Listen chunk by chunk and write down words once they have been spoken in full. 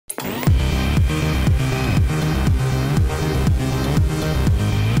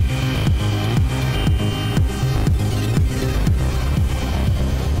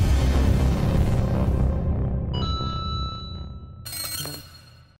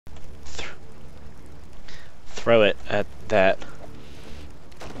throw it at that.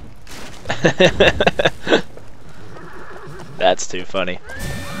 That's too funny.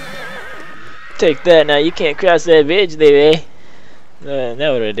 Take that now, you can't cross that bridge there, eh?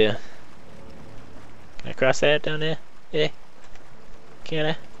 Now what do I do? Can I cross that down there? Yeah. Can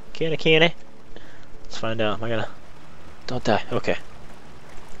I? Can I? Let's find out. Am I gonna... Don't die. Okay.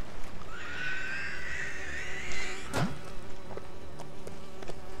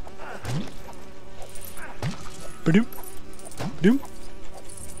 Ba-doom. Ba-doom.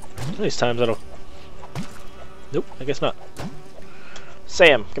 One of these times it'll... Nope, I guess not.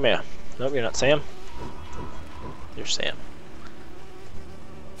 Sam, come here. Nope, you're not Sam. You're Sam.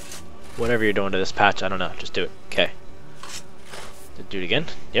 Whatever you're doing to this patch, I don't know. Just do it. Okay. Do it again?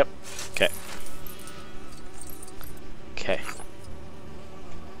 Yep. Okay. Okay.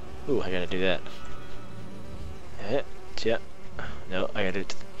 Ooh, I gotta do that. Yeah. No, I gotta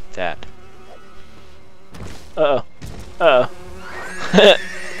do that. Uh-oh. Uh-oh.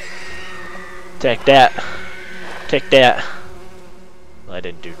 Take that. Take that. Well, I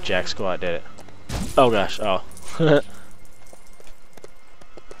didn't do jack squat, did it? Oh gosh, oh.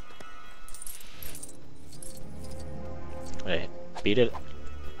 Wait, beat it?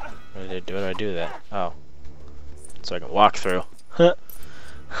 What do I do with that? Oh. So I can walk through.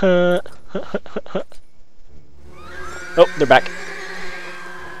 Oh, they're back.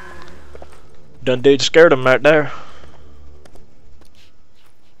 Done dude scared them right there.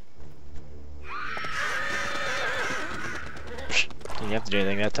 Didn't have to do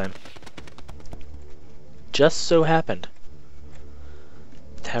anything that time. Just so happened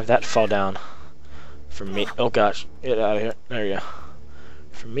to have that fall down for me. Oh gosh, get out of here. There you go.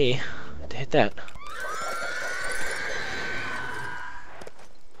 For me to hit that.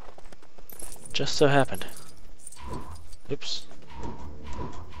 Just so happened. Oops.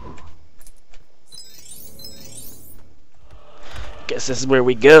 Guess this is where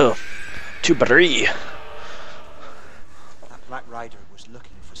we go. To Brie. That Black Rider was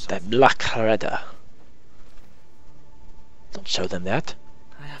looking for something. That Black Rider. Don't show them that.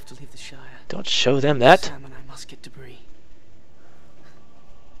 I have to leave the Shire. Don't show them that. Sam and I must get to Brie.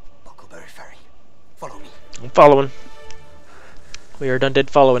 Buckleberry Ferry. Follow me. I'm following. We are done dead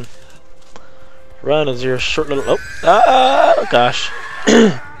following. Run as your short little... Oh gosh.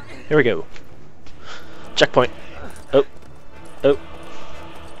 Here we go. Checkpoint. Oh.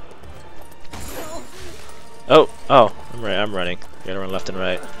 Oh. Oh. I'm running. Gotta run left and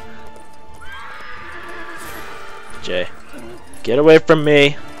right. Jay. Get away from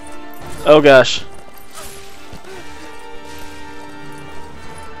me. Oh gosh.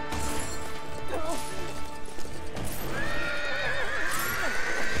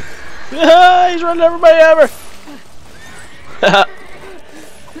 He's running everybody over.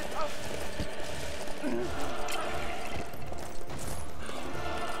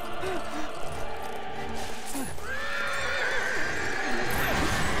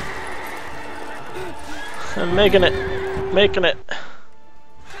 I'm making it. Making it.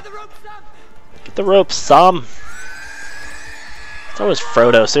 Get the rope, Sam. It's always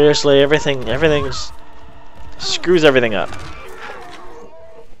Frodo. Seriously, everything screws everything up.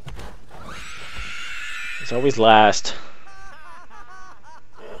 It's always last.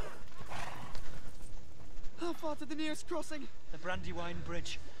 How far to the nearest crossing? The Brandywine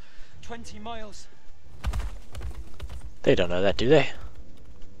Bridge. 20 miles. They don't know that, do they?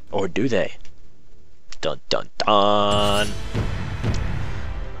 Or do they? Dun dun dun.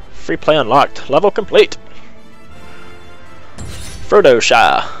 Free play unlocked. Level complete. Frodo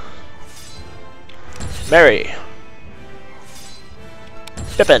Shire. Merry.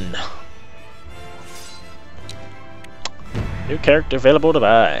 Pippin. New character available to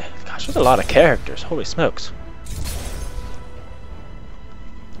buy. Gosh, there's a lot of characters. Holy smokes.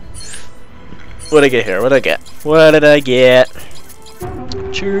 What did I get here? What did I get? What did I get?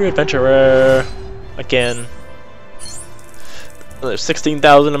 True adventurer. Again. There's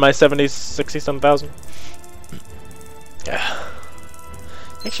 16,000 in my 60-some thousand. Yeah.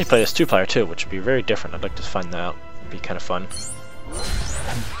 Actually play this 2-player too, which would be very different. I'd like to find that out. It'd be kind of fun.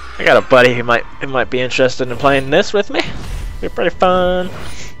 I got a buddy who might be interested in playing this with me. Be pretty fun.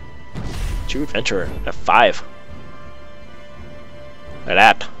 True adventurer at 5. Look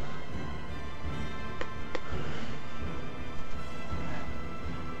at that.